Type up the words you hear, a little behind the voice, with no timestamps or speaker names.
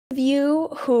you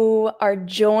who are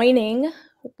joining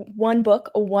One Book,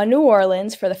 One New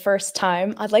Orleans for the first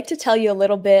time, I'd like to tell you a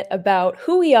little bit about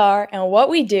who we are and what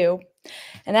we do.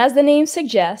 And as the name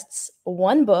suggests,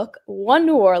 One Book, One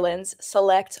New Orleans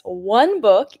selects one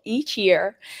book each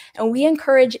year, and we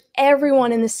encourage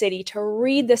everyone in the city to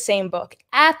read the same book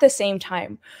at the same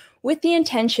time, with the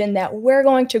intention that we're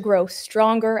going to grow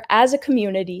stronger as a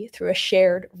community through a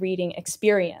shared reading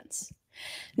experience.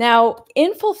 Now,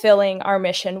 in fulfilling our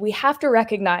mission, we have to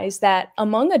recognize that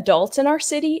among adults in our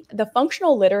city, the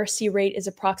functional literacy rate is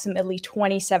approximately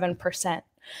 27%.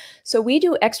 So we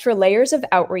do extra layers of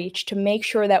outreach to make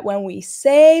sure that when we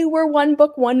say we're One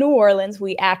Book, One New Orleans,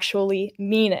 we actually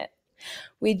mean it.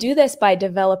 We do this by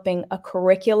developing a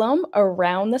curriculum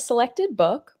around the selected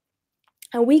book,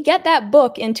 and we get that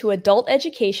book into adult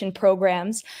education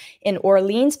programs in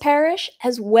Orleans Parish,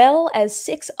 as well as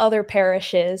 6 other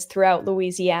parishes throughout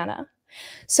Louisiana.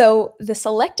 So the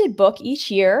selected book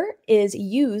each year is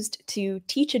used to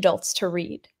teach adults to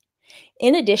read.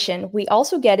 In addition, we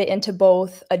also get it into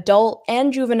both adult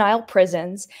and juvenile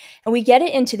prisons, and we get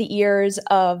it into the ears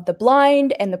of the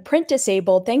blind and the print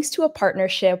disabled thanks to a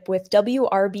partnership with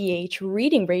WRBH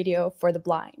Reading Radio for the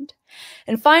Blind.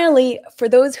 And finally, for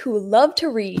those who love to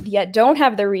read yet don't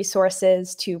have the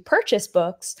resources to purchase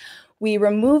books, we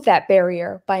remove that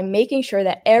barrier by making sure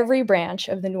that every branch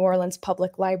of the New Orleans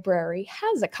Public Library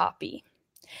has a copy.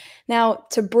 Now,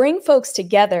 to bring folks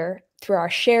together through our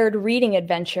shared reading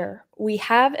adventure, we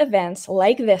have events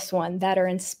like this one that are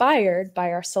inspired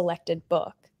by our selected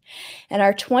book. And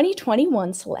our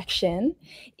 2021 selection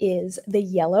is The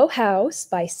Yellow House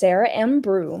by Sarah M.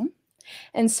 Broom.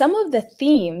 And some of the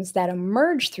themes that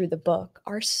emerge through the book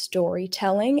are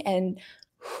storytelling and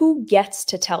who gets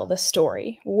to tell the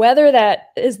story, whether that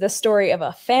is the story of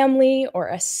a family or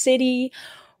a city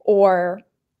or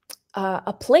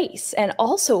a place, and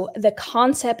also the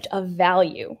concept of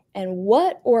value and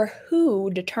what or who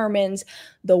determines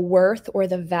the worth or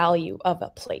the value of a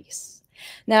place.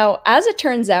 Now, as it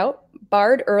turns out,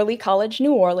 Bard Early College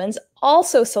New Orleans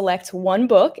also selects one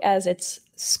book as its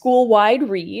school-wide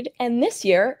read, and this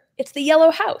year it's The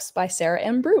Yellow House by Sarah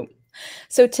M. Broom.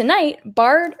 So tonight,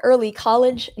 Bard Early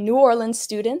College New Orleans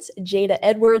students Jada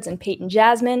Edwards and Peyton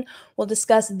Jasmine will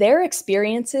discuss their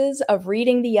experiences of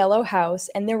reading The Yellow House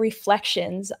and their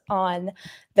reflections on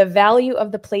the value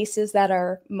of the places that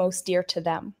are most dear to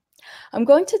them. I'm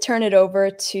going to turn it over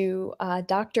to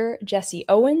Dr. Jesse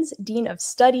Owens, Dean of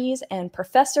Studies and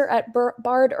Professor at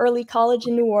Bard Early College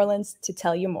in New Orleans, to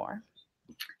tell you more.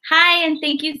 Hi, and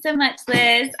thank you so much,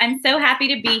 Liz. I'm so happy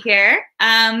to be here.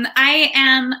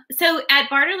 So at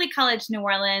Bard Early College New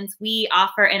Orleans, we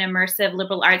offer an immersive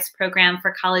liberal arts program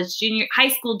for high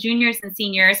school juniors and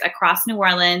seniors across New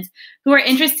Orleans who are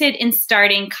interested in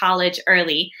starting college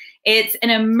early. It's an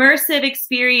immersive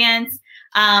experience.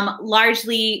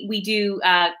 Largely, we do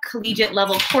collegiate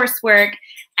level coursework.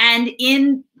 And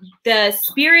in the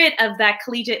spirit of that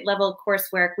collegiate level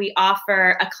coursework, we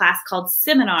offer a class called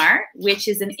Seminar, which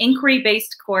is an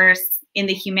inquiry-based course in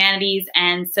the humanities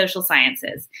and social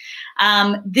sciences.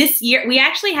 This year, we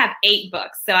actually have 8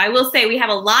 books. So I will say we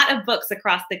have a lot of books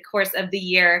across the course of the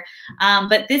year.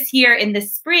 But this year in the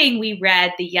spring, we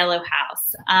read The Yellow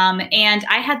House. And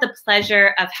I had the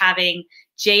pleasure of having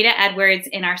Jada Edwards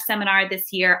in our seminar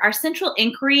this year. Our central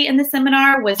inquiry in the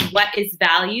seminar was, what is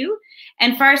value?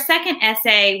 And for our second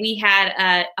essay, we had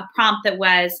a prompt that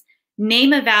was,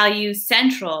 name a value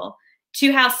central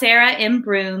to how Sarah M.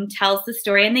 Broom tells the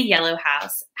story in The Yellow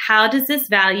House. How does this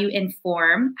value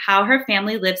inform how her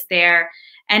family lives there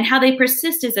and how they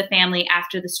persist as a family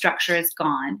after the structure is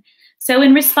gone? So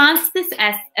in response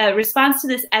to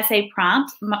this essay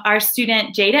prompt, our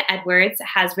student Jada Edwards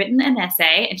has written an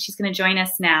essay, and she's going to join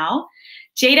us now.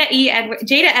 Jada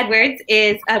Edwards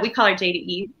is, we call her Jada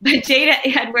E, but Jada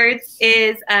Edwards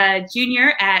is a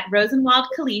junior at Rosenwald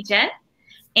Collegiate,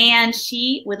 and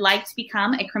she would like to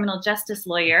become a criminal justice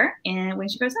lawyer when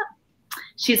she grows up.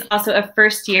 She's also a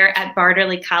first year at Bard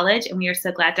Early College, and we are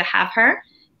so glad to have her.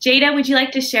 Jada, would you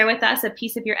like to share with us a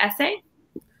piece of your essay?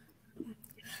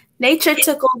 Nature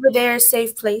took over their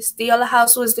safe place. The Yellow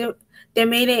House was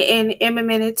demeaning in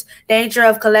imminent danger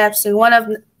of collapsing. One of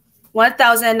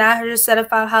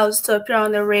 1,975 houses to appear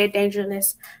on the red danger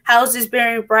list. Houses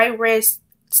bearing bright red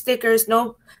stickers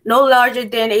no larger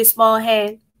than a small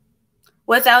hand.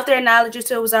 Without their knowledge,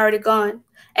 it was already gone.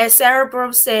 As Sarah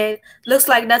Broom said, looks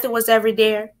like nothing was ever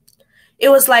there. It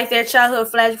was like their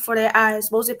childhood flashed before their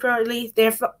eyes, most importantly,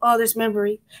 their father's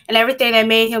memory, and everything that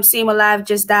made him seem alive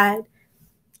just died.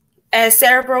 As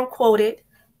Sarah Broom quoted,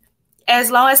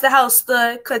 as long as the house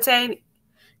stood, contained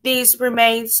these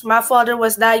remains, my father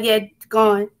was not yet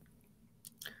gone.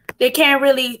 They can't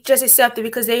really just accept it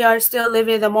because they are still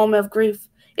living in the moment of grief.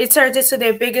 It turns into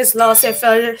their biggest loss and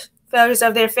failures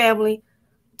of their family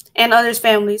and others'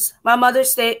 families. My mother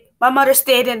stayed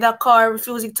in the car,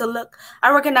 refusing to look. I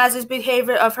recognize this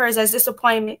behavior of hers as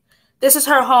disappointment. This is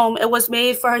her home. It was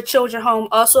made for her children's home.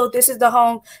 Also, this is the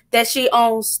home that she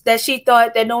owns, that she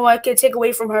thought that no one could take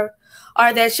away from her,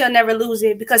 or that she'll never lose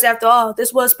it. Because after all,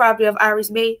 this was property of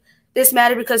Iris made. This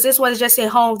mattered because this was just a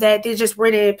home that they just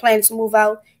rented and planned to move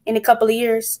out in a couple of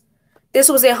years. This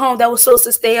was a home that was supposed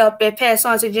to stay up and pass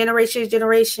on to generation to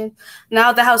generation.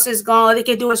 Now the house is gone. All they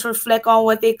can do is reflect on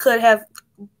what they could have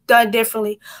done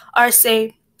differently, or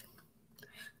say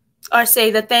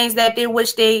the things that they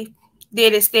wish they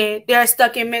did instead. They are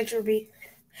stuck in misery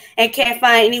and can't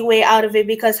find any way out of it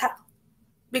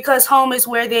because home is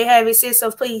where they have a sense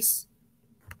of peace.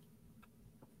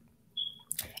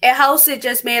 A house is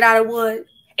just made out of wood.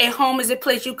 A home is a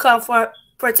place you come for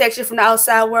protection from the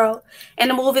outside world. In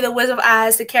the movie The Wizard of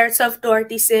Oz, the character of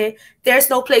Dorothy said, "There's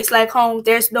no place like home.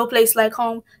 There's no place like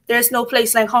home. There's no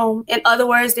place like home." In other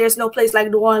words, there's no place like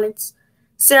New Orleans.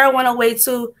 Sarah went away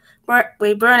to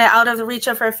burn it out of the reach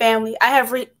of her family. I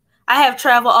have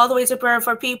traveled all the way to burn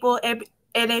for people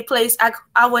in a place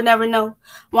I would never know.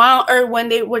 Why on earth when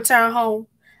they return home?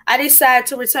 I decided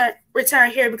to return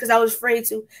here because I was afraid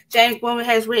to. James Baldwin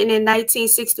has written in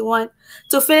 1961.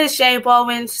 To finish James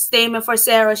Baldwin's statement for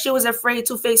Sarah, she was afraid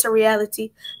to face her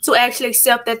reality, to actually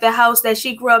accept that the house that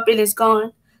she grew up in is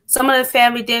gone. Some of the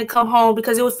family didn't come home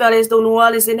because it felt as though New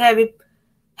Orleans didn't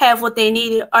have what they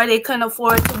needed, or they couldn't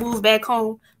afford to move back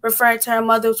home, referring to her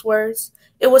mother's words.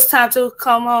 It was time to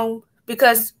come home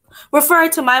because,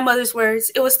 referring to my mother's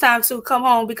words, it was time to come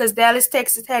home because Dallas,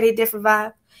 Texas had a different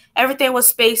vibe. Everything was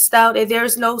spaced out, and there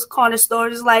was no corner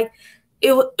stores. Like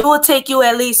it would take you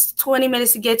at least 20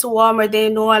 minutes to get to Walmart. Then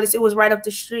in New Orleans, it was right up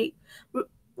the street.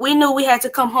 We knew we had to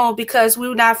come home because we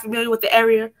were not familiar with the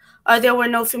area, or there were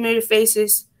no familiar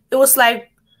faces. It was like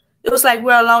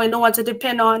we're alone and no one to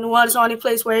depend on. New Orleans is the only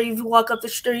place where if you walk up the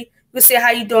street, you can say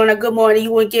how you doing or good morning,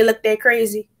 you wouldn't get looked at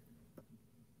crazy.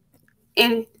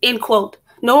 End quote.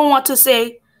 No one wants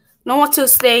to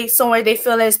stay somewhere they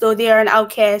feel as though they are an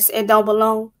outcast and don't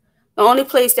belong. The only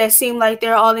place that seemed like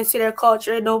they're all into their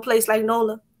culture, no place like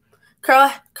NOLA.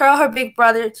 Carl, her big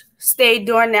brother, stayed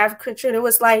during the African trip. It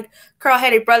was like Carl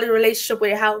had a brotherly relationship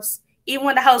with a house. Even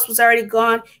when the house was already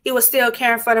gone, he was still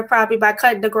caring for the property by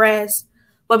cutting the grass.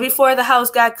 But before the house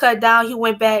got cut down, he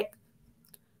went back.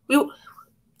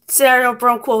 Sarah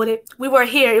Broom quoted, "We were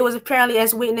here. It was apparently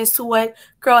as witness to what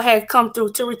Carl had come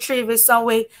through to retrieve in some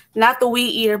way, not the weed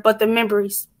eater, but the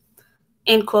memories."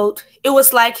 End quote. It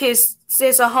was like his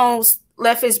sense of home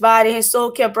left his body. His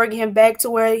soul kept bringing him back to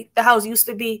where the house used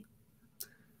to be.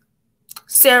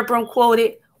 Sarah Broom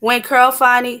quoted, "When Carl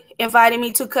finally invited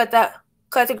me to cut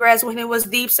the grass when it was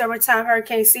deep summertime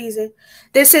hurricane season,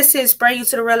 this has since brought you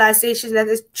to the realization that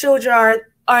the children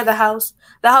are the house.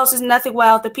 The house is nothing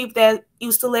without the people that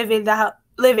used to live in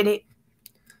it.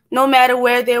 No matter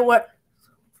where they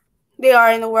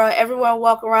are in the world, everyone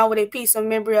walk around with a piece of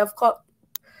memory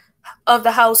of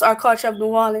the house or culture of New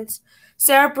Orleans."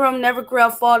 Sarah Broom never grew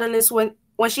up fatherless when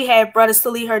she had brothers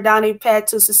to lead her down a path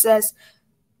to success.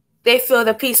 They feel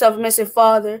the piece of missing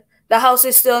father. The house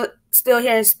is still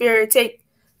here in spirit.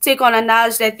 Take on the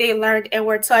knowledge that they learned and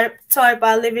were taught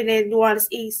by living in New Orleans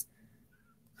East.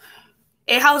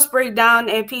 A house breaks down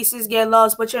and pieces get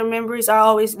lost, but your memories are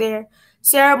always there.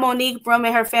 Sarah Monique Broom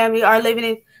and her family are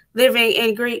living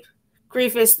in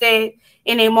grief instead,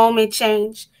 in a moment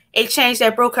change. A change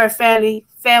that broke her family,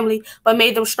 but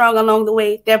made them strong along the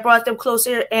way, that brought them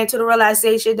closer and to the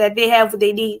realization that they have what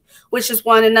they need, which is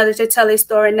one another to tell a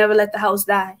story and never let the house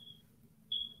die.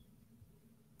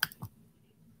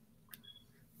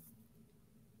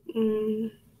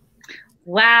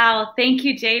 Wow. Thank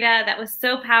you, Jada. That was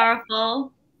so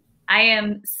powerful. I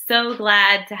am so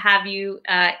glad to have you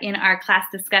in our class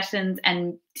discussions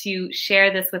and to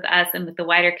share this with us and with the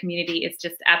wider community. It's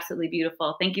just absolutely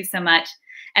beautiful. Thank you so much.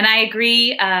 And I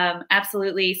agree,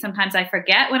 absolutely. Sometimes I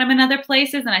forget when I'm in other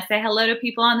places and I say hello to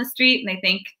people on the street and they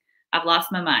think I've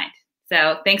lost my mind.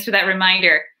 So thanks for that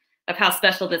reminder of how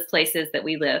special this place is that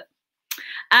we live.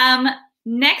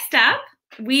 Next up,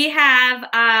 we have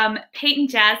Peyton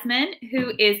Jasmine,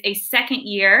 who is a second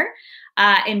year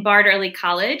in Bard Early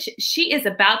College. She is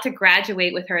about to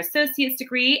graduate with her associate's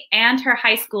degree and her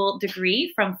high school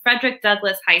degree from Frederick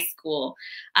Douglass High School.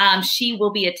 She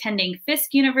will be attending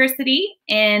Fisk University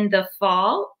in the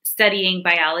fall, studying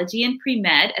biology and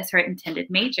pre-med as her intended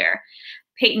major.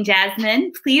 Peyton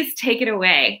Jasmine, please take it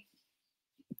away.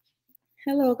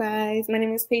 Hello, guys. My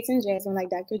name is Peyton Jasmine, like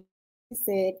Dr.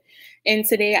 said, and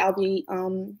today I'll be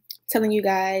telling you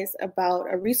guys about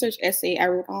a research essay I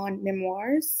wrote on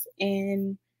memoirs,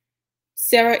 and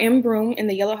Sarah M. Broom in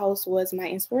the Yellow House was my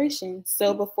inspiration.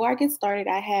 So before I get started,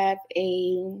 I have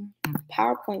a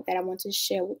PowerPoint that I want to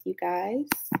share with you guys.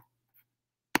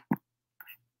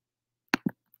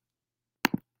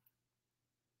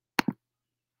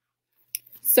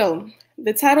 So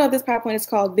the title of this PowerPoint is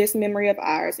called This Memory of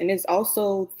Ours, and it's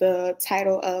also the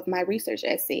title of my research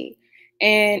essay.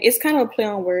 And it's kind of a play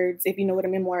on words. If you know what a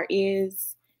memoir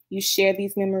is, you share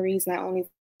these memories not only for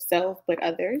yourself, but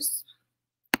others.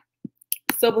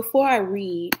 So before I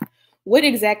read, what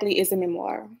exactly is a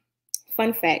memoir?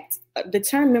 Fun fact, the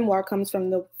term memoir comes from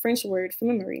the French word for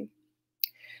memory.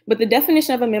 But the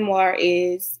definition of a memoir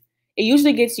is, it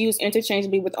usually gets used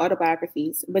interchangeably with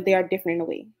autobiographies, but they are different in a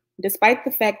way. Despite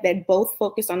the fact that both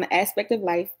focus on the aspect of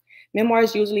life,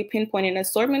 memoirs usually pinpoint an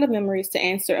assortment of memories to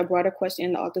answer a broader question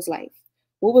in the author's life.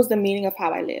 What was the meaning of how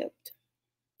I lived?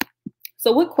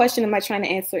 So what question am I trying to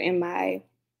answer in my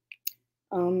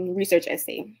research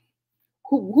essay?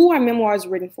 Who are memoirs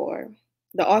written for?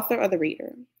 The author or the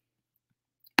reader?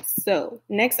 So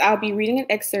next, I'll be reading an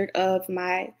excerpt of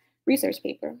my research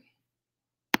paper.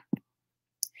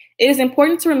 It is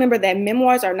important to remember that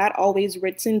memoirs are not always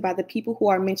written by the people who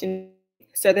are mentioned,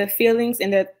 so their feelings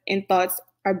and thoughts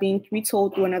are being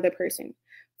retold through another person.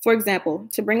 For example,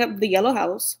 to bring up the Yellow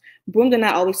House, Broom did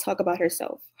not always talk about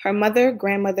herself. Her mother,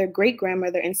 grandmother,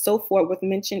 great-grandmother, and so forth were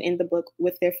mentioned in the book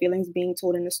with their feelings being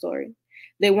told in the story.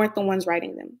 They weren't the ones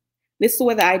writing them. This is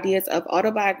where the ideas of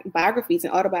biographies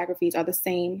and autobiographies are the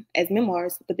same as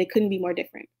memoirs, but they couldn't be more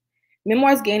different.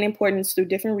 Memoirs gain importance through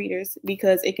different readers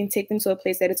because it can take them to a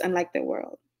place that is unlike their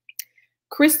world.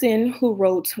 Kristen, who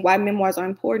wrote Why Memoirs Are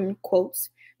Important, quotes,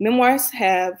 "Memoirs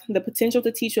have the potential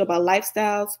to teach you about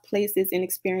lifestyles, places, and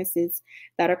experiences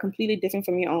that are completely different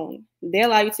from your own. They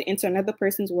allow you to enter another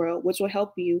person's world, which will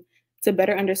help you to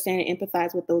better understand and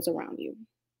empathize with those around you."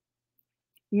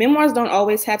 Memoirs don't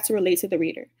always have to relate to the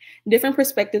reader. Different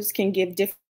perspectives can give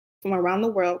different from around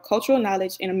the world, cultural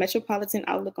knowledge, and a metropolitan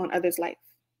outlook on others' life.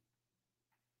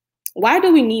 Why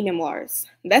do we need memoirs?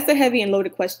 That's a heavy and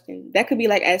loaded question. That could be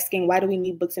like asking, why do we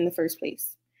need books in the first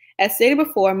place? As stated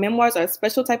before, memoirs are a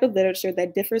special type of literature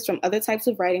that differs from other types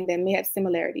of writing that may have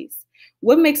similarities.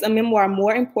 What makes a memoir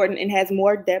more important and has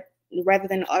more depth rather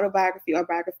than an autobiography or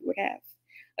biography would have?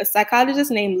 A psychologist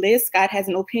named Liz Scott has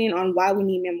an opinion on why we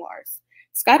need memoirs.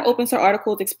 Scott opens her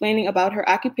articles explaining about her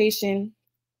occupation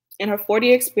and her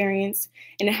 40-year experience,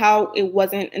 and how it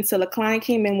wasn't until a client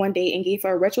came in one day and gave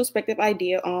her a retrospective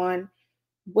idea on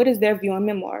what is their view on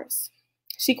memoirs.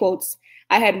 She quotes,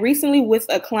 "I had recently with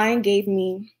a client gave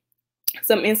me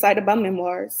some insight about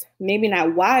memoirs, maybe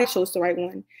not why I chose to write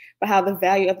one, but how the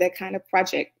value of that kind of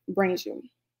project brings you."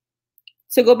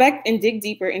 To go back and dig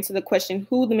deeper into the question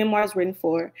who the memoir is written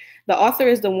for, the author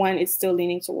is the one it's still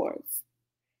leaning towards.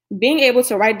 Being able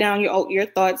to write down your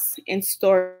thoughts and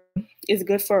story is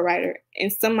good for a writer,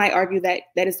 and some might argue that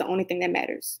that is the only thing that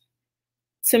matters.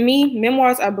 To me,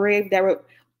 memoirs that are brave, that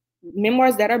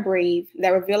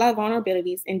reveal our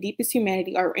vulnerabilities and deepest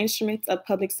humanity are instruments of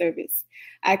public service.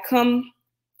 I come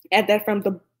at that from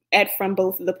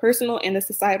both the personal and the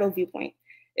societal viewpoint.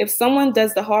 If someone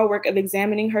does the hard work of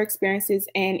examining her experiences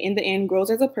and in the end grows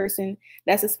as a person,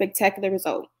 that's a spectacular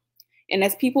result. And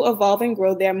as people evolve and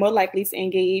grow, they are more likely to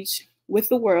engage with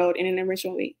the world in an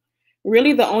enriching way.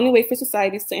 Really, the only way for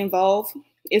societies to evolve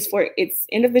is for its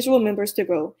individual members to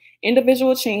grow.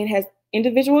 Individual change has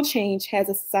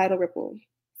a societal ripple.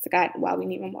 Scott, why we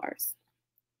need memoirs.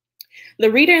 The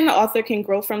reader and the author can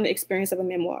grow from the experience of a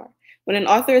memoir. When an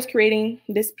author is creating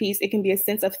this piece, it can be a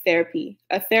sense of therapy,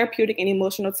 a therapeutic and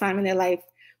emotional time in their life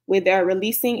where they are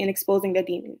releasing and exposing their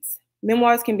demons.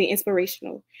 Memoirs can be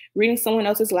inspirational. Reading someone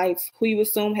else's life who you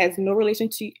assume has no relation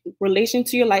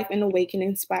to your life in a way can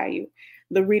inspire you,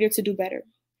 the reader, to do better.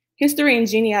 History and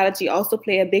genealogy also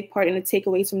play a big part in the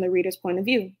takeaways from the reader's point of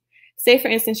view. Say, for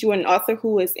instance, you are an author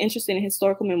who is interested in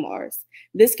historical memoirs.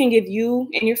 This can give you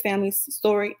and your family's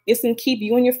story. This can keep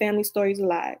you and your family's stories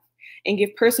alive and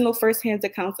give personal firsthand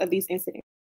accounts of these incidents.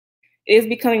 It is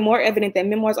becoming more evident that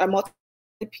memoirs are multiple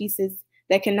pieces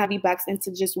that cannot be boxed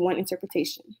into just one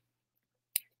interpretation.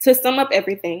 To sum up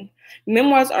everything,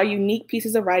 memoirs are unique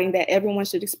pieces of writing that everyone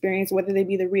should experience, whether they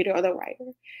be the reader or the writer.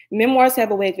 Memoirs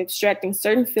have a way of extracting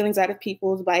certain feelings out of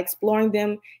people by exploring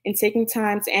them and taking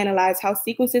time to analyze how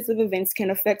sequences of events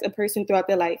can affect a person throughout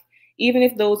their life, even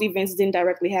if those events didn't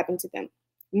directly happen to them.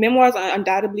 Memoirs are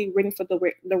undoubtedly written for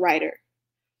the writer.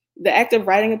 The act of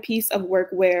writing a piece of work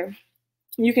where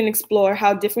you can explore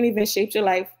how different events shaped your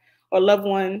life or loved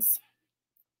ones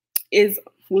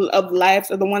of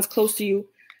lives of the ones close to you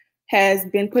has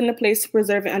been put into place to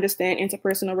preserve and understand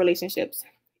interpersonal relationships.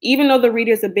 Even though the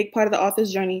reader is a big part of the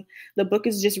author's journey, the book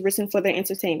is just written for their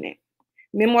entertainment.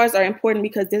 Memoirs are important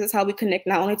because this is how we connect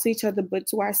not only to each other, but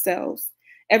to ourselves.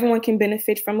 Everyone can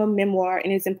benefit from a memoir,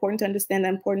 and it's important to understand the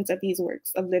importance of these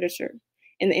works of literature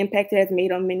and the impact it has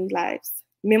made on many lives.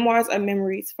 Memoirs are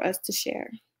memories for us to share.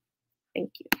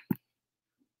 Thank you.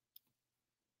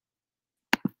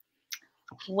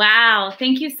 Wow,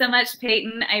 thank you so much,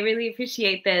 Peyton. I really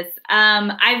appreciate this.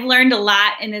 I've learned a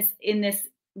lot in this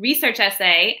research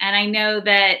essay, and I know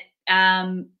that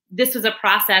this was a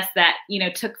process that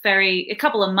took a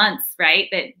couple of months, right?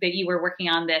 That you were working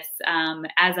on this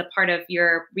as a part of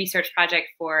your research project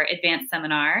for advanced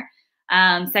seminar,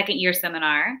 second year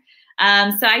seminar.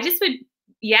 So I just would,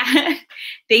 yeah,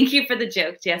 thank you for the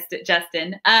joke,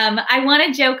 Justin. I want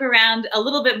to joke around a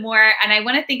little bit more, and I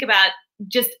want to think about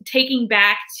just taking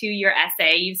back to your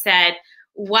essay. You said,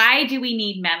 why do we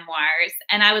need memoirs?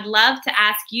 And I would love to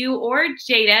ask you, or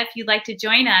Jada, if you'd like to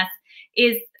join us,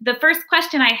 is the first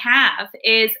question I have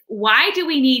is, why do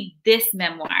we need this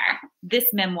memoir? This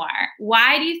memoir.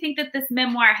 Why do you think that this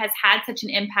memoir has had such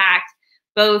an impact,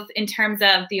 both in terms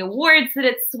of the awards that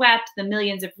it's swept, the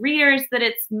millions of readers that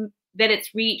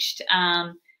it's reached,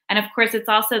 and of course it's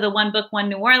also the One Book, One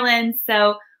New Orleans.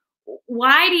 So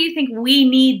why do you think we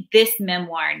need this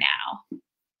memoir now?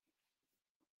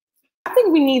 I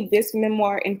think we need this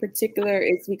memoir in particular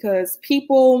is because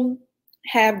people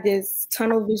have this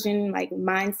tunnel vision, like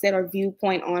mindset or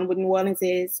viewpoint on what New Orleans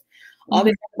is. All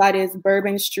they talk about is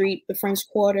Bourbon Street, the French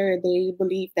Quarter. They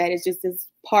believe that it's just this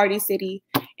party city,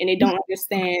 and they don't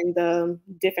understand the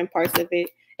different parts of it,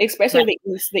 especially the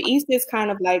East. The East is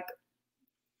kind of like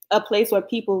a place where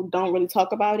people don't really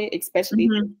talk about it, especially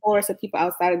tourists or people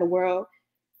outside of the world.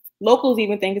 Locals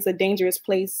even think it's a dangerous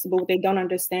place, but what they don't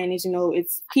understand is,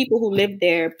 it's people who live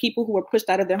there, people who were pushed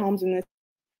out of their homes in the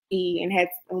city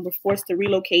and were forced to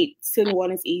relocate to New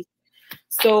Orleans East.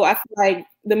 So I feel like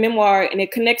the memoir, and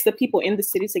it connects the people in the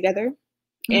city together.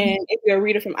 And if you're a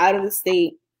reader from out of the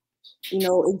state,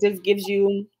 it just gives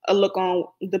you a look on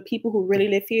the people who really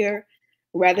live here,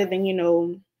 rather than,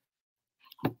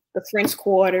 the French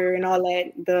Quarter and all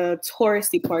that, the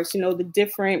touristy parts, the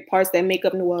different parts that make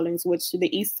up New Orleans, which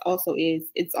the East also is.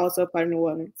 It's also a part of New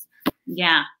Orleans.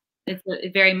 Yeah, it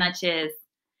very much is.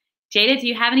 Jada, do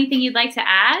you have anything you'd like to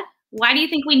add? Why do you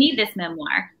think we need this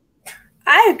memoir?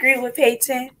 I agree with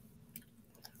Peyton.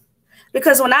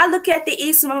 Because when I look at the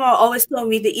East, my mom always told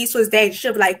me the East was dangerous.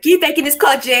 She'll be like, get back in this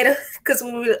car, Jada. Because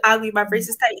when I'll be my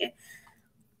braces tighten.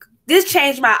 This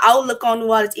changed my outlook on New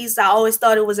Orleans East. I always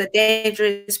thought it was a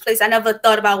dangerous place. I never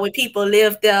thought about when people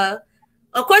lived there.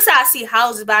 Of course, I see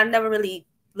houses, but I never really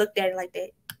looked at it like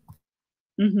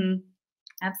that.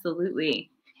 Absolutely.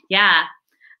 Yeah.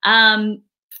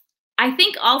 I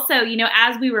think also,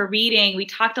 as we were reading, we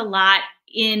talked a lot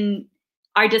in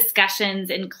our discussions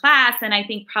in class, and I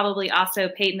think probably also,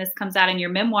 Peyton, this comes out in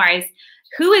your memoirs,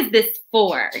 who is this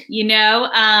for?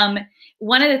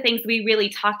 One of the things we really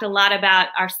talked a lot about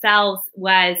ourselves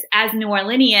was, as New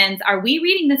Orleanians, are we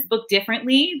reading this book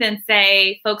differently than,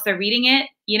 say, folks are reading it,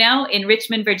 in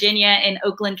Richmond, Virginia, in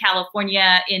Oakland,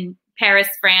 California, in Paris,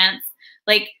 France?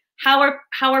 Like, how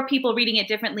are people reading it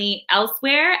differently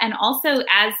elsewhere? And also,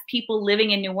 as people living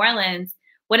in New Orleans,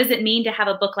 what does it mean to have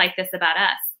a book like this about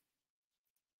us?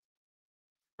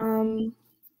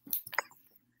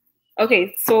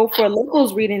 Okay, so for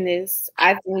locals reading this,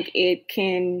 I think it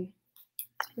can,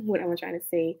 what am I trying to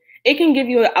say? It can give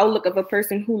you an outlook of a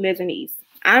person who lives in the East.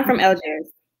 I'm from Algiers.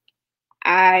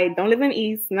 I don't live in the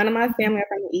East. None of my family are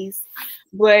from the East.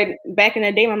 But back in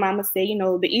the day, my mom would say,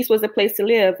 the East was a place to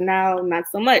live. Now, not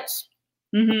so much.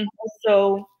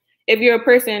 So if you're a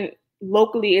person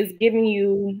locally, is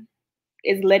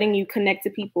letting you connect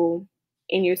to people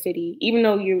in your city. Even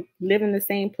though you live in the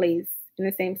same place, in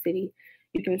the same city,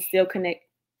 you can still connect.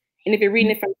 And if you're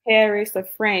reading it from Paris or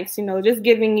France, just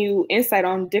giving you insight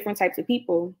on different types of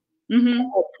people.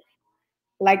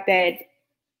 Like that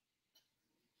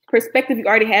perspective you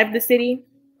already have of the city.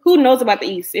 Who knows about the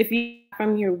East? If you're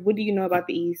from here, what do you know about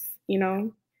the East?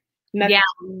 Nothing. Yeah.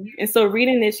 And so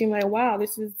reading this, you're like, wow,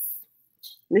 this is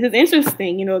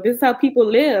interesting. This is how people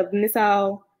live, and this is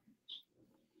how,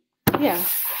 yeah.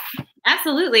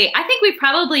 Absolutely. I think we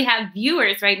probably have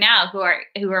viewers right now who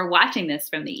are watching this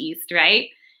from the East, right?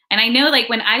 And I know, like,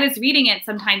 when I was reading it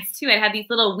sometimes too, I'd have these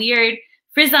little weird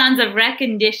frisons of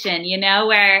recognition,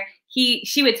 where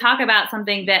she would talk about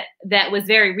something that was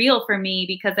very real for me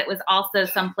because it was also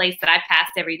some place that I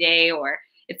passed every day, or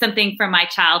it's something from my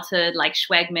childhood, like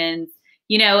Schwegmann's,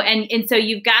 you know, and so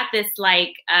you've got this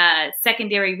like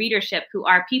secondary readership who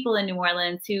are people in New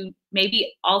Orleans who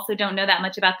maybe also don't know that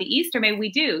much about the East, or maybe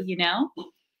we do, you know?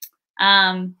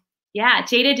 Yeah,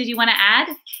 Jada, did you want to add?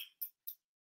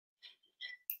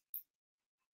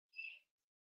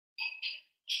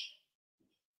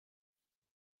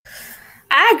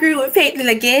 I agree with Peyton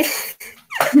again.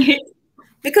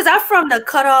 Because I'm from the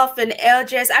cutoff and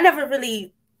LJS. I never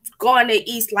really gone to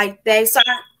East like that. So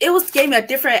it gave me a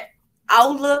different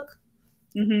outlook.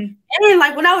 Mm-hmm. And then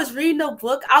like when I was reading the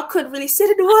book, I couldn't really sit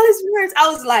in New Orleans words.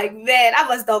 I was like, man, I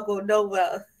must not go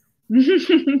nowhere.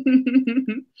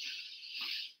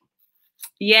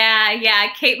 Yeah.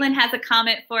 Caitlin has a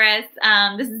comment for us.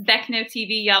 This is BECNO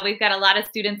TV, y'all. We've got a lot of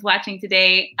students watching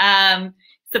today,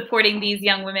 supporting these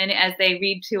young women as they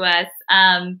read to us.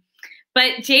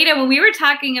 But Jada, when we were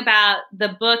talking about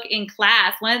the book in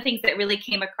class, one of the things that really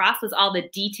came across was all the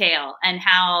detail and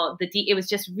how it was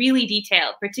just really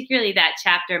detailed, particularly that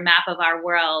chapter, Map of Our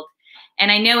World.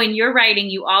 And I know in your writing,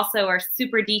 you also are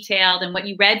super detailed, and what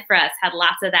you read for us had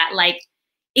lots of that, like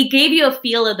it gave you a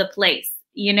feel of the place,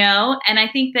 you know? And I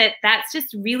think that that's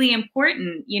just really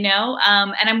important, you know?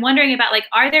 And I'm wondering about like,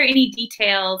 are there any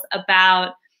details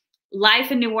about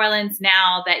life in New Orleans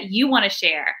now that you want to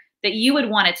share, that you would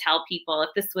want to tell people if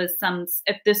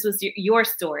this was your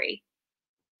story?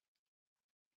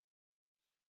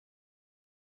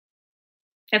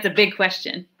 That's a big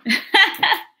question.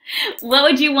 What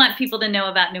would you want people to know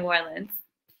about New Orleans?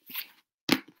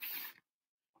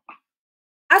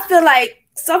 I feel like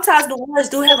sometimes New Orleans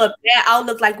do have a bad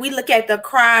outlook. Like we look at the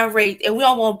crime rate and we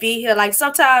don't want to be here. Like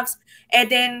sometimes, and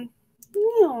then,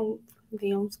 you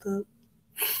know, good.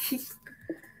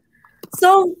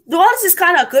 So New Orleans is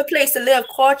kind of a good place to live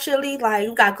culturally. Like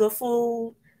you got good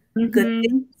food, good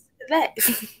things, that.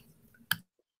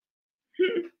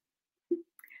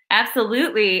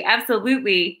 Absolutely.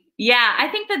 Yeah, I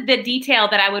think that the detail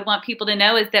that I would want people to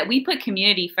know is that we put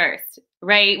community first,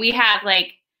 right? We have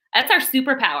like, that's our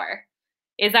superpower,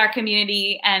 is our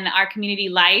community and our community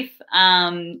life.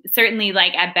 Certainly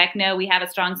like at BECNO, we have a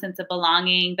strong sense of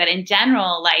belonging, but in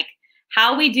general, like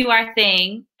how we do our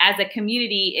thing as a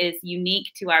community is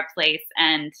unique to our place.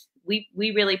 And we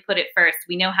really put it first.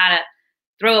 We know how to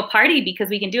throw a party because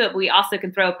we can do it, but we also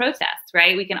can throw a protest,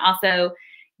 right? We can also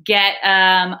get,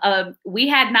 we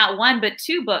had not one, but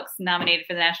 2 books nominated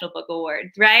for the National Book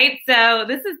Award, right? So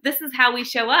this is how we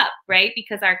show up, right?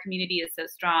 Because our community is so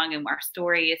strong and our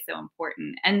story is so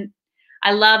important. And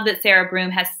I love that Sarah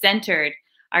Broom has centered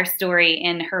our story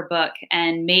in her book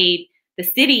and made the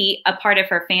city a part of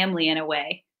her family in a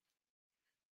way.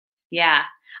 Yeah.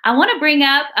 I want to bring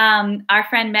up our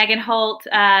friend Megan Holt.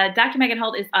 Dr. Megan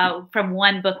Holt is from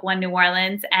One Book, One New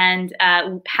Orleans, and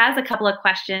has a couple of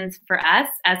questions for us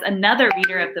as another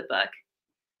reader of the book.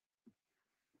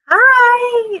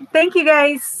 Hi, thank you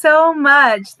guys so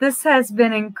much. This has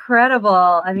been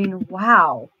incredible. I mean,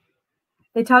 wow.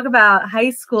 They talk about high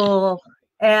school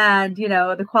and, you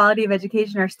know, the quality of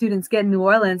education our students get in New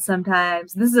Orleans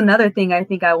sometimes. This is another thing I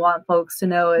think I want folks to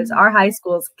know is our high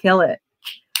schools kill it.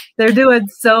 They're doing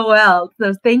so well.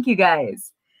 So thank you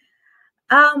guys.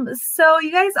 So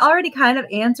you guys already kind of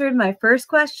answered my first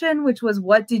question, which was,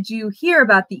 what did you hear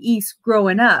about the East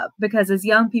growing up? Because as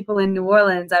young people in New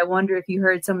Orleans, I wonder if you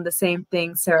heard some of the same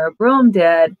things Sarah Broom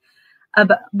did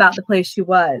about the place she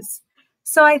was.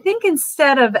 So I think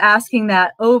instead of asking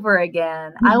that over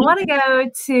again, I want to go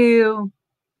to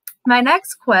my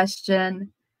next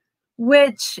question,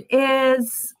 which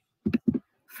is,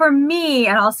 for me,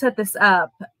 and I'll set this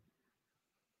up,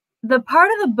 the part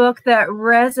of the book that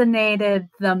resonated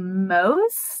the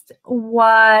most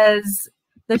was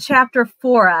the chapter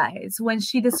 4 Eyes, when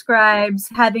she describes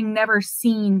having never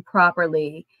seen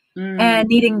properly and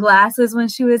needing glasses when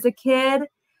she was a kid.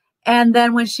 And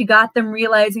then when she got them,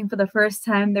 realizing for the first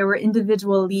time there were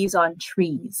individual leaves on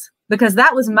trees, because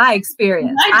that was my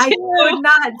experience. I could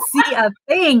not see a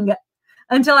thing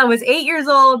until I was 8 years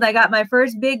old. I got my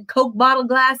first big Coke bottle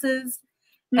glasses.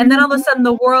 And then all of a sudden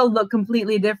the world looked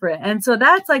completely different. And so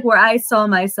that's like where I saw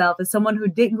myself as someone who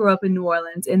didn't grow up in New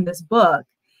Orleans in this book.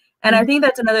 And I think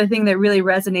that's another thing that really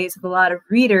resonates with a lot of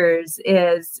readers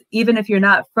is even if you're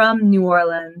not from New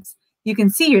Orleans, you can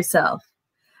see yourself.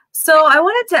 So I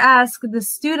wanted to ask the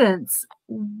students,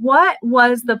 what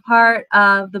was the part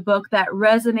of the book that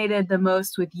resonated the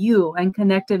most with you and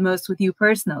connected most with you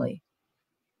personally?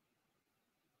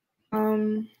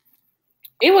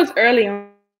 It was early on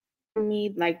for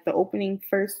me, like the opening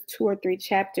first 2 or 3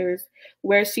 chapters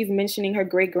where she's mentioning her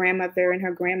great-grandmother and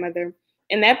her grandmother.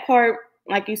 And that part,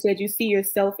 like you said, you see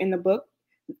yourself in the book.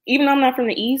 Even though I'm not from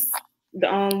the East,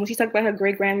 when she talked about her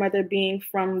great grandmother being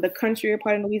from the country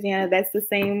part of Louisiana, that's the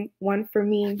same one for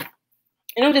me.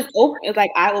 And it was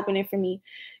like eye opening for me,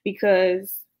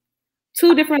 because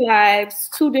 2 different lives,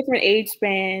 2 different age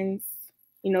spans.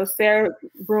 You know, Sarah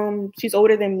Broom, she's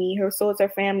older than me. So is her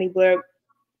family, but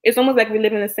it's almost like we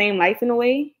live in the same life in a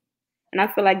way. And I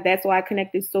feel like that's why I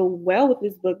connected so well with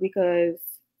this book, because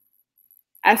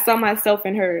I saw myself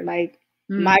in her, like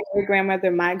my great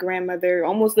grandmother, my grandmother,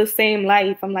 almost the same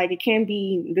life. I'm like, it can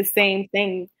be the same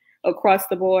thing across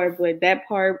the board, but that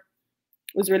part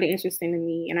was really interesting to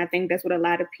me. And I think that's what a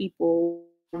lot of people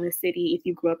in the city, if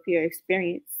you grew up here,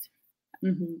 experienced.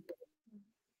 Mm-hmm.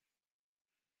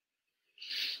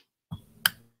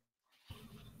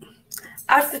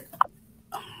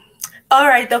 All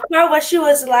right, the part where she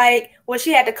was like, when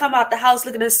she had to come out the house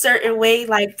looking a certain way,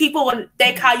 like people wouldn't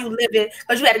think how you live it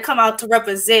because you had to come out to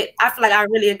represent. I feel like I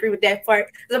really agree with that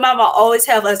part. The mama always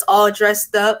have us all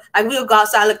dressed up, like we'll go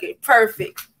outside looking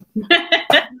perfect.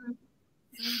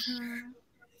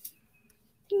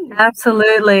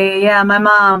 Absolutely. Yeah, my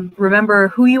mom, remember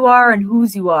who you are and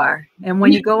whose you are. And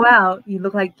when you go out, you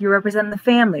look like you're representing the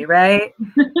family, right?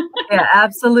 Yeah,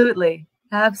 absolutely.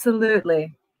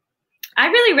 Absolutely. I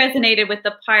really resonated with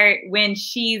the part when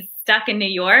she's stuck in New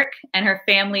York and her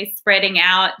family's spreading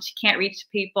out. She can't reach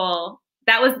people.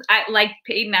 That was, like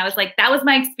Peyton, I was like, that was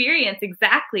my experience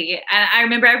exactly. And I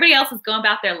remember everybody else was going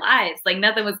about their lives, like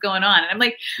nothing was going on. And I'm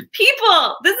like,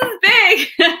 people, this is big.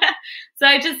 So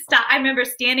I just stopped. I remember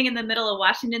standing in the middle of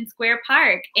Washington Square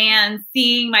Park and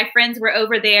seeing my friends were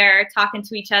over there talking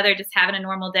to each other, just having a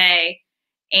normal day.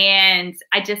 And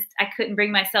I couldn't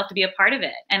bring myself to be a part of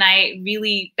it. And I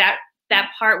really, that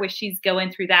part where she's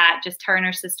going through that, just her and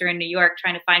her sister in New York,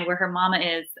 trying to find where her mama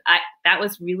is, that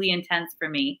was really intense for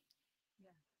me.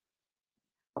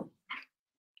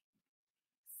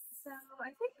 So I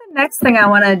think the next thing I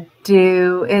want to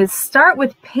do is start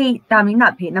with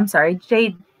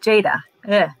Jada.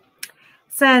 Ugh.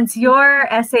 Since your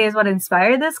essay is what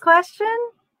inspired this question,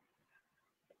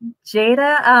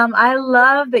 Jada, I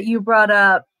love that you brought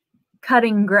up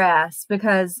cutting grass,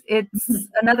 because it's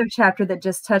another chapter that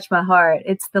just touched my heart.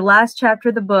 It's the last chapter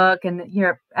of the book, and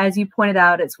as you pointed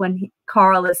out, it's when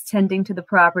Carl is tending to the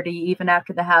property even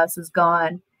after the house is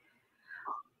gone.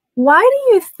 Why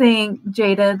do you think,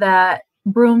 Jada, that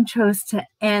Broom chose to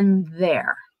end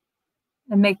there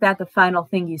and make that the final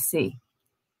thing you see?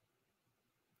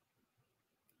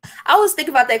 I was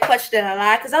thinking about that question a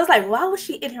lot because I was like, why was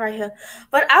she in here right here?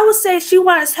 But I would say she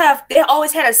wanted to have, they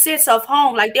always had a sense of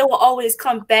home. Like they will always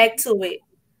come back to it.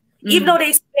 Even though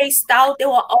they spaced out, they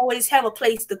will always have a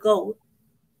place to go.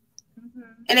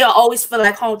 And they'll always feel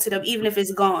like home to them, even if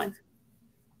it's gone.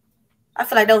 I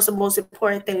feel like that was the most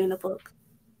important thing in the book.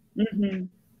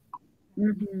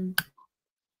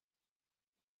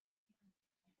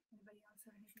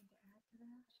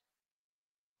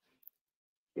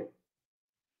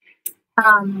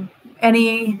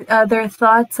 Any other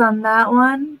thoughts on that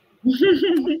one?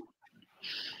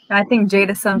 I think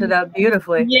Jada summed it up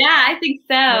beautifully. Yeah, I think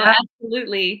so. Yeah.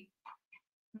 Absolutely.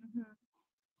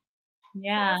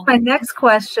 Yeah. My next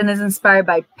question is inspired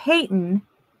by Peyton.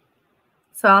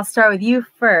 So I'll start with you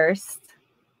first.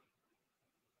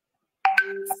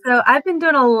 So I've been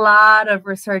doing a lot of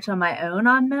research on my own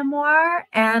on memoir,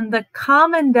 and the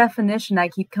common definition I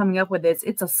keep coming up with is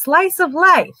it's a slice of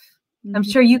life. I'm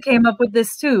sure you came up with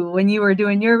this too when you were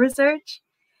doing your research.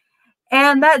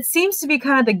 And that seems to be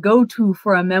kind of the go-to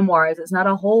for a memoir. It's not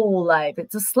a whole life.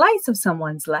 It's a slice of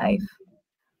someone's life.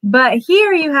 But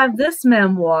here you have this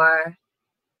memoir,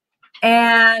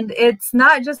 and it's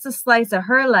not just a slice of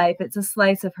her life. It's a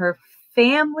slice of her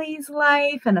family's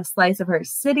life and a slice of her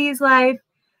city's life.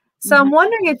 So I'm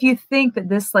wondering if you think that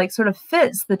this like sort of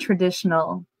fits the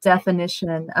traditional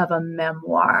definition of a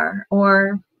memoir,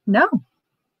 or no?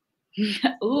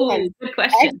 Ooh, good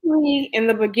question. Actually, in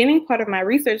the beginning part of my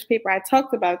research paper, I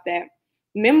talked about that.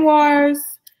 Memoirs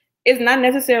is not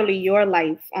necessarily your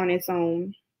life on its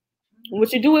own.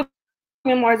 What you do with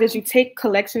memoirs is you take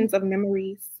collections of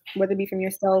memories, whether it be from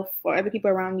yourself or other people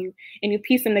around you, and you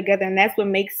piece them together, and that's what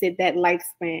makes it that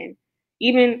lifespan.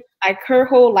 Even like her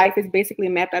whole life is basically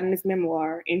mapped out in this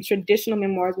memoir. In traditional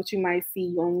memoirs, what you might see,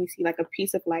 you only see like a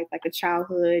piece of life, like a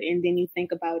childhood, and then you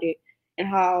think about it and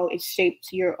how it shaped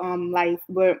your life.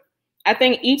 But I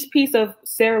think each piece of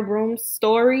Sarah Broom's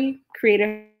story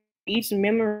created, each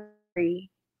memory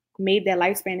made that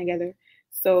lifespan together.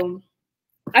 So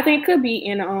I think it could be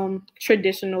in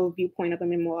traditional viewpoint of a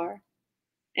memoir.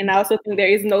 And I also think there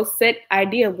is no set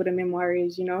idea of what a memoir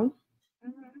is, you know?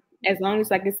 As long as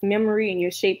like it's memory and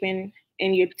you're shaping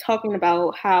and you're talking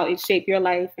about how it shaped your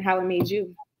life and how it made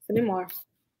you. It's a memoir.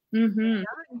 Mm-hmm.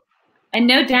 And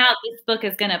no doubt this book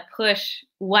is going to push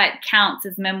what counts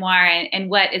as memoir and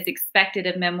what is expected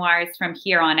of memoirs from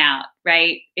here on out,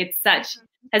 right?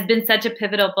 Has been such a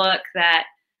pivotal book that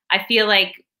I feel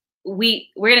like we're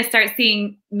going to start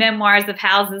seeing memoirs of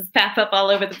houses pop up all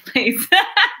over the place.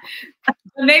 But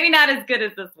maybe not as good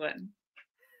as this one.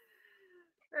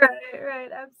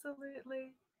 Right,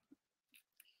 absolutely.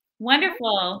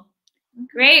 Wonderful.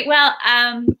 Great. Well,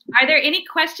 are there any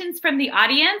questions from the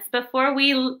audience before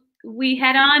we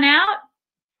head on out?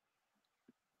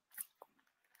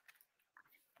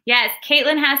 Yes,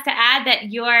 Caitlin has to add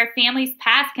that your family's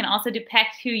past can also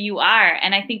depict who you are.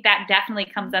 And I think that definitely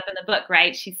comes up in the book,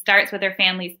 right? She starts with her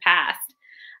family's past.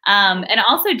 And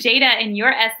also, Jada, in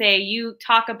your essay, you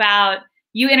talk about,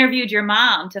 you interviewed your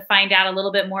mom to find out a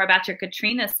little bit more about your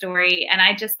Katrina story. And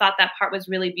I just thought that part was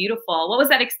really beautiful. What was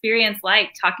that experience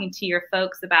like, talking to your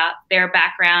folks about their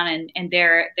background and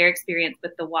their experience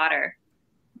with the water?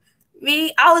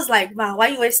 Me, I was like, Mom, why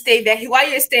you ain't stay back? Why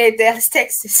you ain't stay in Dallas,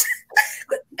 Texas?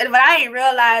 But I didn't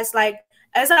realize, like,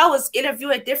 as I was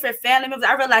interviewing different family members,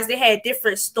 I realized they had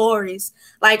different stories.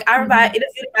 Like, I remember I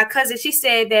interviewed my cousin. She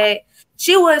said that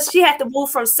she had to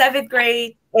move from 7th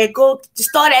grade and go to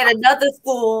start at another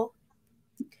school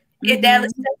in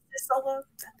Dallas, Texas.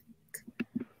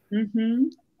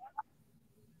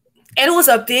 And it was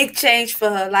a big change for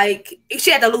her. Like,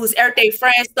 she had to lose everything.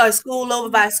 Friends, start school over,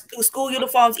 by school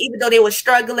uniforms, even though they were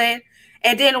struggling.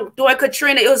 And then during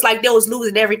Katrina, it was like they was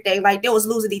losing everything. Like, they was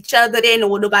losing each other. They didn't know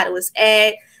where nobody was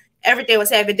at. Everything was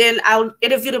happening. Then I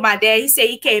interviewed my dad. He said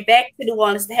he came back to New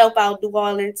Orleans to help out New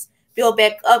Orleans, build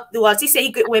back up New Orleans. He said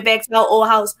he went back to our old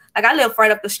house. Like, I live right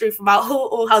up the street from our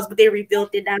old house, but they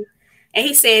rebuilt it now. And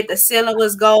he said the ceiling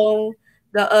was gone.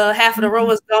 The half of the room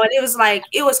was gone. It was like,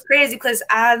 it was crazy because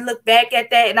I looked back at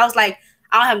that and I was like,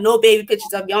 I don't have no baby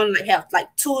pictures of me. I only like have like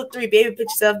 2 or 3 baby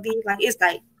pictures of me. Like, it's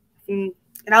like, and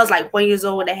I was like 1 year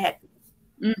old when that happened.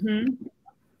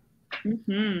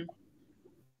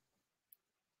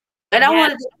 And I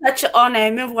wanted to touch on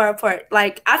that memoir part.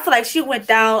 Like, I feel like she went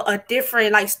down a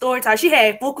different, like, story time. She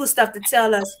had buku stuff to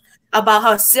tell us about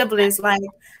her siblings. Like,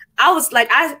 I was like,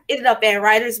 I ended up at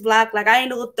writer's block. Like, I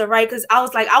didn't know what to write because I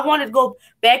was like, I wanted to go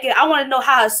back and I want to know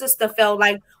how her sister felt.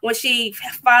 Like, when she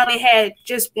finally had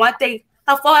just one thing,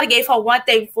 her father gave her one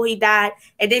thing before he died,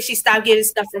 and then she stopped getting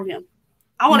stuff from him.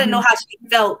 I want to know how she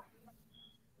felt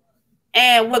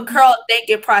and what Carl's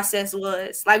thinking process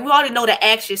was. Like, we already know the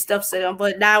action stuff to them,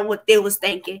 but now what they was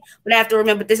thinking. But I have to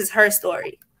remember this is her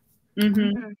story.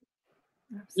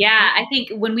 Yeah, I think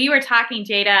when we were talking,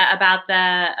 Jada, about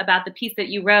the piece that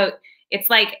you wrote, it's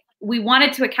like we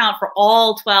wanted to account for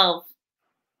all 12,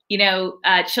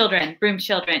 children, Broom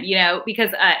children,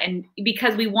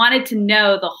 because we wanted to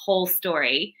know the whole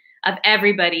story of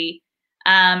everybody,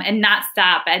 and not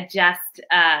stop at just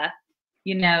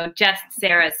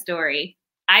Sarah's story.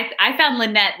 I found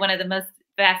Lynette one of the most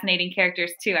fascinating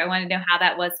characters too. I want to know how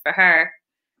that was for her.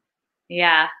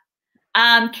 Yeah.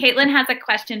 Caitlin has a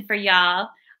question for y'all.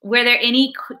 Were there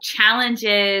any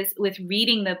challenges with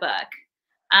reading the book?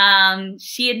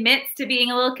 She admits to being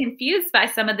a little confused by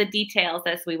some of the details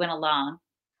as we went along.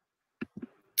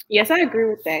 Yes, I agree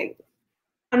with that.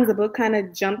 Sometimes the book kind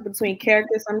of jumped between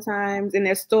characters sometimes, and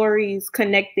their stories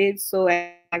connected. So,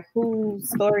 like, whose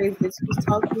story is this? Who's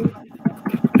talking?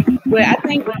 But I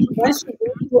think once you get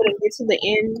to it and get to the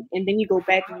end, and then you go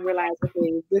back and realize,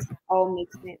 okay, this all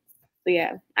makes sense. So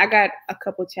yeah, I got a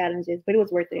couple challenges, but it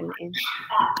was worth it in the end.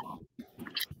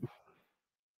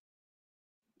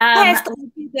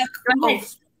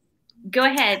 Go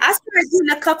ahead. I started doing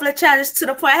a couple of challenges to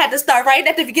the point I had to start writing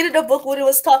at the beginning of the book what it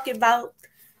was talking about.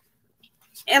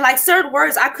 And like certain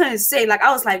words I couldn't say. Like,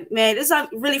 I was like, man, this is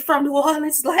really from New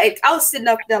Orleans. Like, I was sitting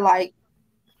up there like,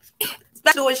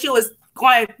 especially when she was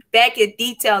going back in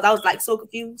details, I was like so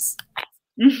confused.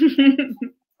 Did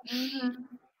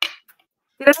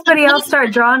anybody else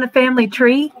start drawing a family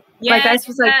tree? Yes, like, I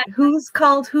was like, who's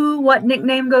called who? What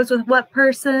nickname goes with what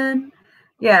person?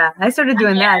 Yeah, I started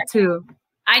doing that too.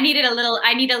 I need a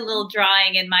little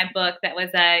drawing in my book that was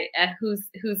a who's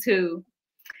who.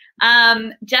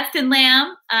 Justin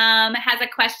Lamb has a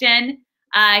question.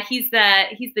 He's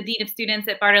the dean of students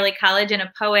at Bartley College and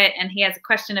a poet, and he has a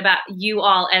question about you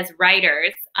all as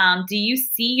writers. Do you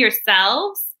see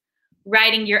yourselves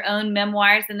writing your own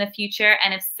memoirs in the future?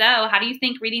 And if so, how do you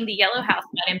think reading The Yellow House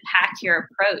might impact your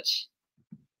approach?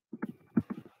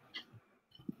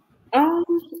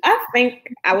 I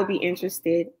think I would be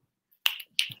interested.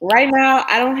 Right now,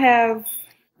 I don't have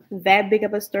that big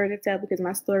of a story to tell because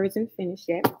my story isn't finished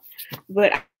yet.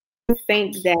 But I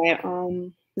think that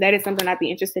that is something I'd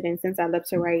be interested in since I love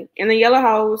to write. In The Yellow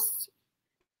House,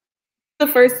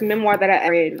 the first memoir that I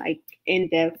read like in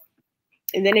depth,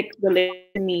 and then it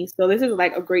related to me. So this is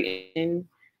like a great end.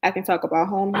 I can talk about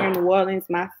home here in New Orleans,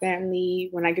 my family.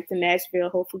 When I get to Nashville,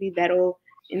 hopefully that'll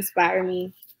inspire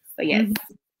me. So yes.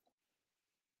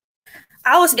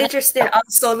 I was interested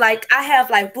also, like I have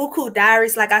like buku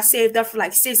diaries, like I saved up for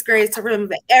like 6th grade to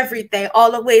remember everything,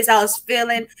 all the ways I was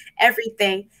feeling,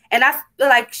 everything. And I feel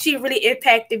like she really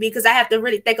impacted me because I have to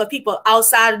really think of people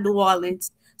outside of New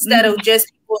Orleans instead of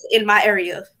just people in my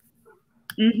area.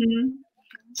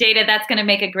 Jada, that's going to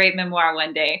make a great memoir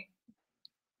one day.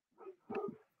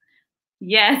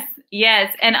 Yes,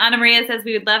 yes. And Anna Maria says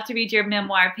we would love to read your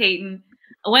memoir, Peyton.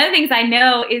 One of the things I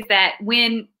know is that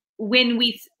when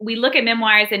we look at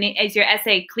memoirs, and as your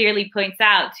essay clearly points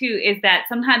out too, is that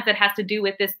sometimes it has to do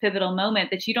with this pivotal moment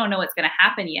that you don't know what's going to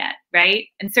happen yet, right?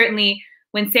 And certainly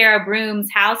when Sarah Broom's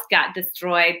house got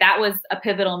destroyed, that was a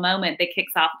pivotal moment that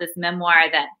kicks off this memoir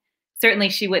that certainly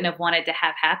she wouldn't have wanted to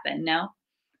have happen, no?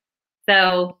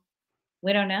 So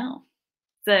we don't know.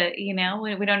 So, you know,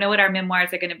 we don't know what our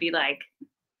memoirs are going to be like.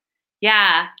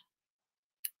 Yeah.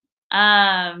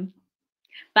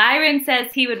 Byron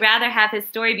says he would rather have his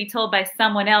story be told by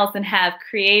someone else and have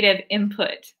creative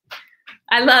input.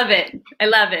 I love it. I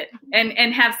love it.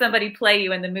 And have somebody play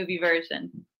you in the movie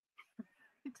version.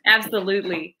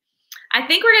 Absolutely. I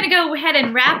think we're going to go ahead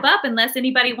and wrap up unless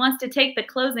anybody wants to take the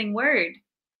closing word.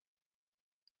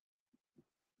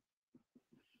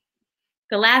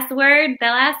 The last word.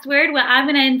 Well, I'm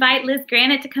going to invite Liz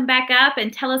Granite to come back up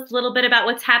and tell us a little bit about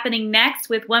what's happening next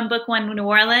with One Book, One New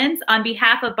Orleans. On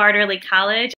behalf of Barterley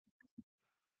College,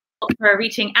 for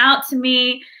reaching out to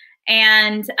me,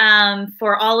 and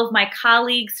for all of my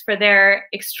colleagues for their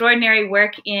extraordinary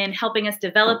work in helping us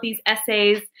develop these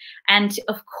essays. And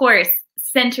of course,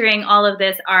 centering all of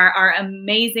this are our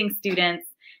amazing students.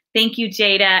 Thank you,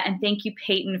 Jada, and thank you,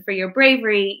 Peyton, for your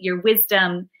bravery, your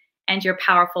wisdom, and your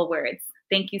powerful words.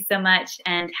 Thank you so much,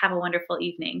 and have a wonderful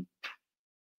evening.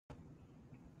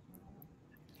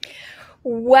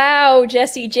 Wow,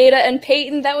 Jessie, Jada, and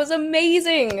Peyton, that was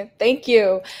amazing. Thank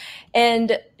you.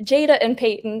 And Jada and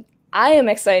Peyton, I am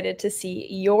excited to see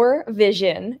your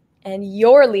vision and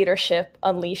your leadership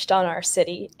unleashed on our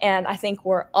city. And I think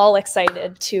we're all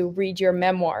excited to read your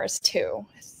memoirs too.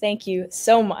 Thank you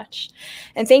so much.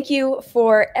 And thank you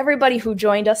for everybody who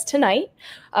joined us tonight.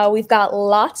 We've got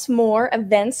lots more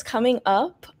events coming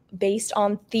up based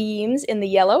on themes in the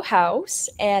Yellow House.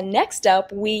 And next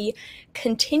up, we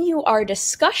continue our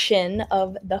discussion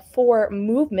of the 4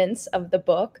 movements of the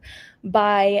book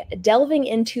by delving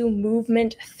into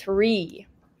movement 3.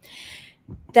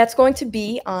 That's going to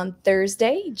be on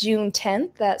Thursday, June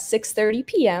 10th at 6:30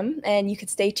 p.m. And you could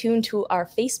stay tuned to our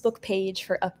Facebook page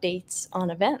for updates on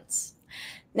events.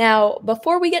 Now,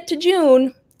 before we get to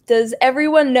June, does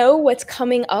everyone know what's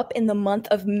coming up in the month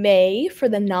of May for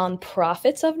the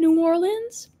nonprofits of New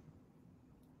Orleans?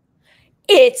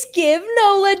 It's Give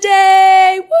NOLA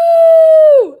Day!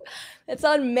 Woo! It's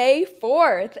on May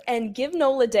 4th, and Give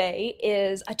NOLA Day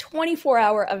is a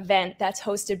 24-hour event that's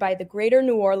hosted by the Greater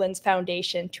New Orleans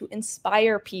Foundation to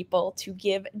inspire people to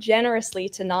give generously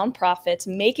to nonprofits,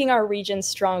 making our region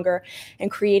stronger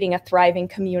and creating a thriving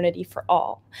community for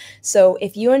all. So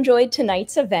if you enjoyed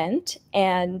tonight's event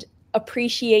and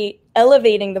appreciate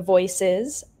elevating the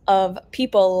voices of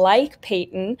people like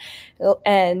Peyton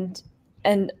and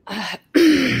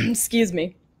excuse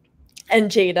me, and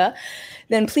Jada,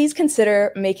 then please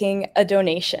consider making a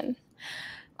donation.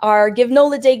 Our Give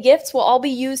NOLA Day gifts will all be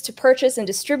used to purchase and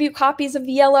distribute copies of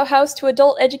the Yellow House to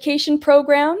adult education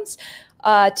programs,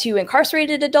 to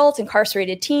incarcerated adults,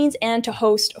 incarcerated teens, and to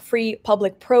host free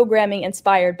public programming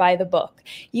inspired by the book.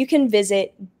 You can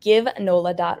visit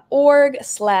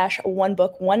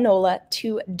givenola.org/onebookOneNOLA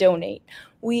to donate.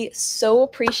 We so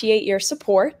appreciate your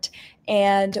support,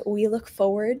 and we look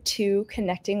forward to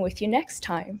connecting with you next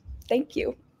time. Thank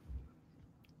you.